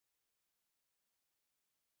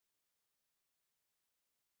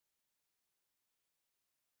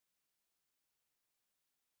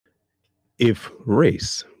If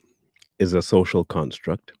race is a social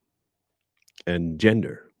construct and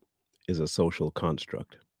gender is a social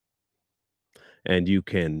construct, and you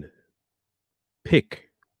can pick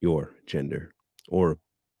your gender or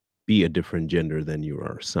be a different gender than you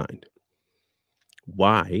are assigned,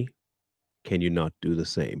 why can you not do the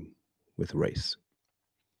same with race?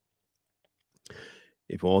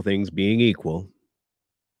 If all things being equal,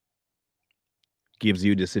 gives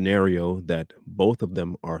you the scenario that both of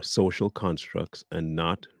them are social constructs and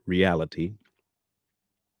not reality.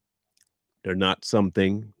 They're not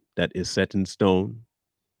something that is set in stone.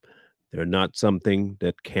 They're not something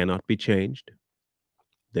that cannot be changed.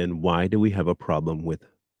 Then why do we have a problem with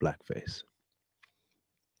blackface?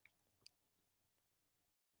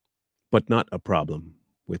 But not a problem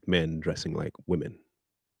with men dressing like women.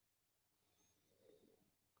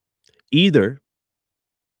 Either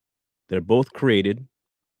they're both created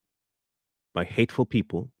by hateful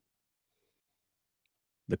people,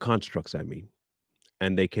 the constructs, I mean,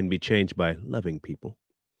 and they can be changed by loving people,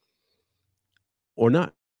 or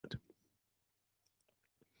not.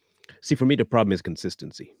 See, for me, the problem is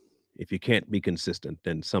consistency. If you can't be consistent,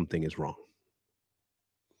 then something is wrong.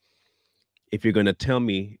 If you're going to tell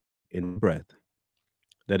me in one breath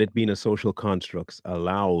that it being a social construct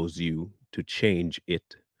allows you to change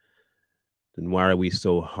it, then why are we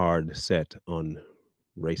so hard set on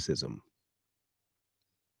racism?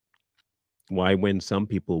 Why, when some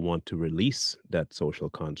people want to release that social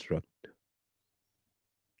construct,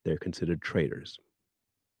 they're considered traitors?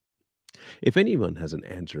 If anyone has an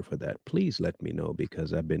answer for that, please let me know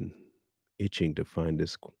because I've been itching to find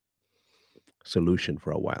this solution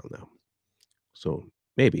for a while now. So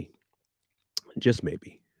maybe, just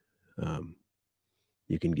maybe, um,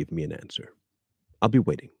 you can give me an answer. I'll be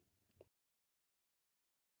waiting.